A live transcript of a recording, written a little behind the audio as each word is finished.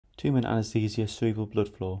2-minute anaesthesia, cerebral blood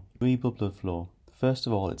flow. Cerebral blood flow. First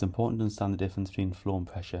of all, it's important to understand the difference between flow and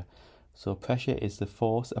pressure. So pressure is the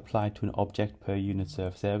force applied to an object per unit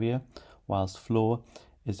surface area, whilst flow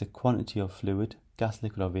is the quantity of fluid, gas,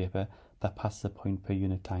 liquid or vapour that passes a point per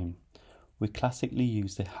unit time. We classically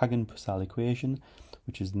use the Hagen-Poiseuille equation,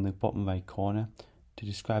 which is in the bottom right corner, to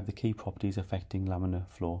describe the key properties affecting laminar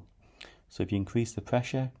flow. So if you increase the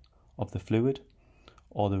pressure of the fluid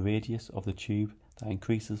or the radius of the tube, that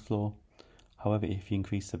increases flow. However, if you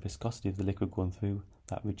increase the viscosity of the liquid going through,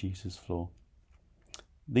 that reduces flow.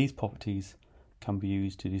 These properties can be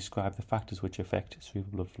used to describe the factors which affect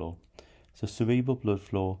cerebral blood flow. So cerebral blood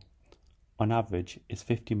flow on average is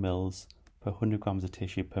 50 mils per 100 grams of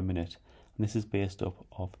tissue per minute, and this is based up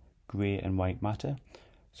of grey and white matter.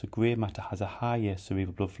 So grey matter has a higher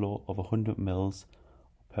cerebral blood flow of 100 mils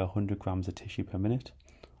per 100 grams of tissue per minute,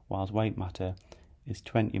 whilst white matter is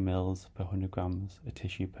 20 mils per 100 grams of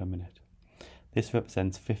tissue per minute. This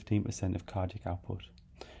represents 15% of cardiac output.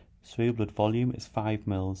 Cerebral blood volume is 5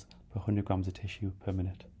 mils per 100 grams of tissue per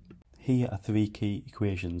minute. Here are 3 key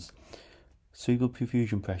equations. Cerebral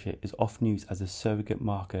perfusion pressure is often used as a surrogate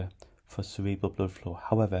marker for cerebral blood flow.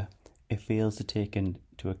 However, it fails to take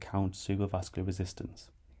into account cerebral vascular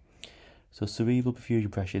resistance. So cerebral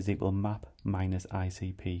perfusion pressure is equal to MAP minus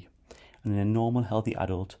ICP. And in a normal healthy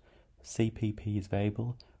adult, CPP is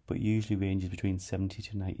variable, but usually ranges between 70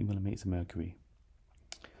 to 90 millimeters of mercury.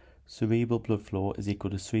 Cerebral blood flow is equal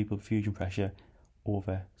to cerebral perfusion pressure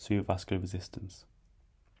over cerebral vascular resistance.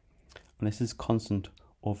 And this is constant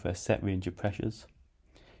over a set range of pressures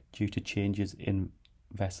due to changes in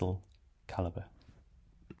vessel calibre.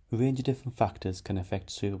 A range of different factors can affect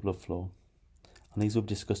cerebral blood flow, and these will be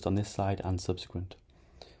discussed on this slide and subsequent.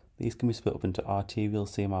 These can be split up into arterial,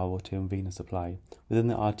 CMRO2 and venous supply. Within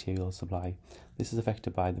the arterial supply, this is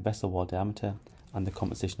affected by the vessel wall diameter and the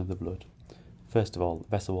composition of the blood. First of all,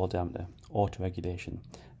 vessel wall diameter, autoregulation.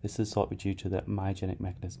 This is thought to be due to the myogenic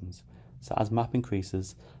mechanisms. So as MAP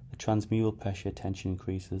increases, the transmural pressure tension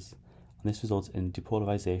increases, and this results in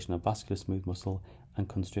depolarization of vascular smooth muscle and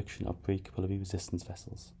constriction of precapillary resistance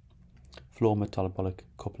vessels. Flow metabolic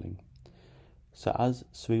coupling. So as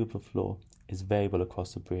cerebral blood flow is variable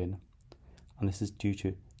across the brain, and this is due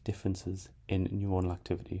to differences in neuronal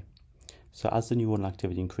activity. So as the neuronal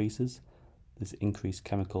activity increases, there's increased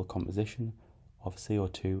chemical composition of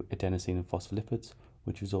CO2, adenosine and phospholipids,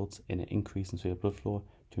 which results in an increase in cerebral blood flow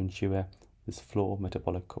to ensure this flow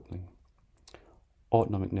metabolic coupling.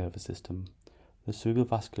 Autonomic nervous system. The cerebral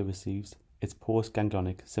vascular receives its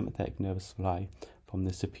postganglionic sympathetic nervous supply from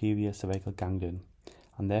the superior cervical ganglion,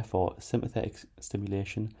 and therefore sympathetic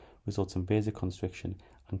stimulation results in vasoconstriction,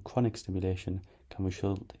 and chronic stimulation can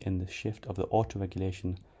result in the shift of the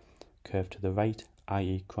autoregulation curve to the right,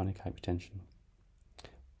 i.e. chronic hypertension.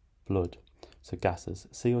 Blood. So gases,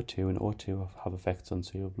 CO2 and O2 have effects on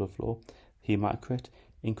cerebral blood flow. Hematocrit,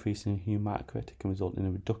 increase in hematocrit can result in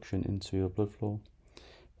a reduction in cerebral blood flow.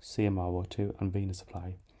 CMRO2 and venous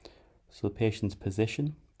supply. So the patient's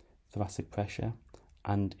position, thoracic pressure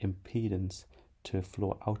and impedance to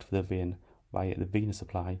flow out of the vein via the venous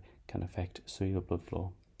supply can affect cerebral blood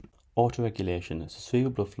flow. Autoregulation. So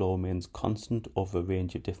cerebral blood flow remains constant over a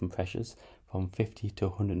range of different pressures from 50 to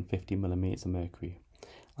 150 millimeters of mercury,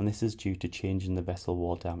 and this is due to change in the vessel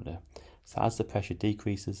wall diameter. So as the pressure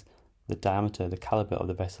decreases, the diameter, the calibre of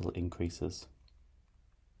the vessel increases.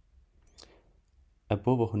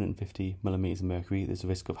 Above 150 millimeters of mercury, there's a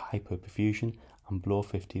risk of hyperperfusion, and below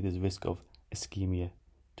 50, there's a risk of ischemia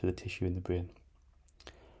to the tissue in the brain.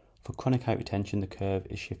 For chronic hypertension, the curve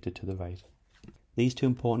is shifted to the right. These 2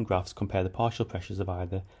 important graphs compare the partial pressures of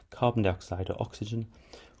either carbon dioxide or oxygen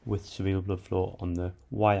with cerebral blood flow on the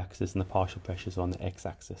y-axis and the partial pressures on the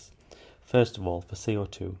x-axis. First of all, for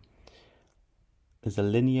CO2, there's a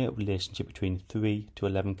linear relationship between 3 to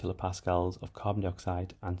 11 kilopascals of carbon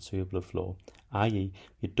dioxide and cerebral blood flow, i.e.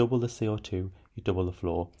 you double the CO2, you double the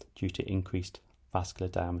flow due to increased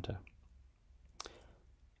vascular diameter.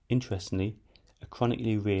 Interestingly, a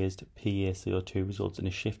chronically raised PaCO2 results in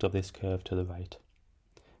a shift of this curve to the right.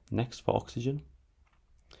 Next, for oxygen.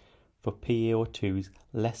 For PaO2s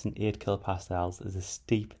less than 8 kilopascals, there's a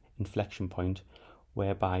steep inflection point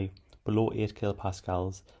whereby below 8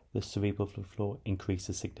 kilopascals the cerebral blood flow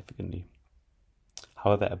increases significantly.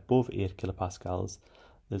 However, above 8 kilopascals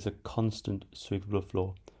there's a constant cerebral blood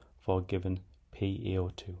flow for a given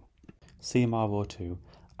PaO2. CMRO2,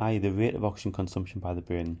 i.e. the rate of oxygen consumption by the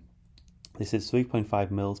brain. This is 3.5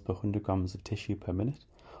 mils per 100 grams of tissue per minute,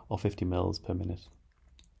 or 50 mils per minute.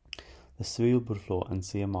 The cerebral blood flow and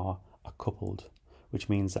CMR are coupled, which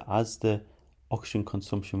means that as the oxygen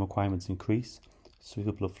consumption requirements increase,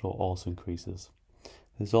 cerebral blood flow also increases.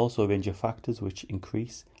 There's also a range of factors which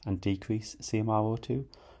increase and decrease CMRO2.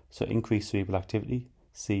 So increased cerebral activity,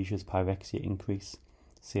 seizures, pyrexia increase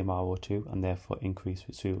CMRO2 and therefore increase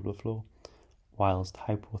cerebral blood flow, whilst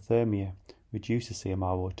hypothermia reduces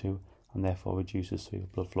CMRO2 and therefore reduces cerebral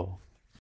blood flow.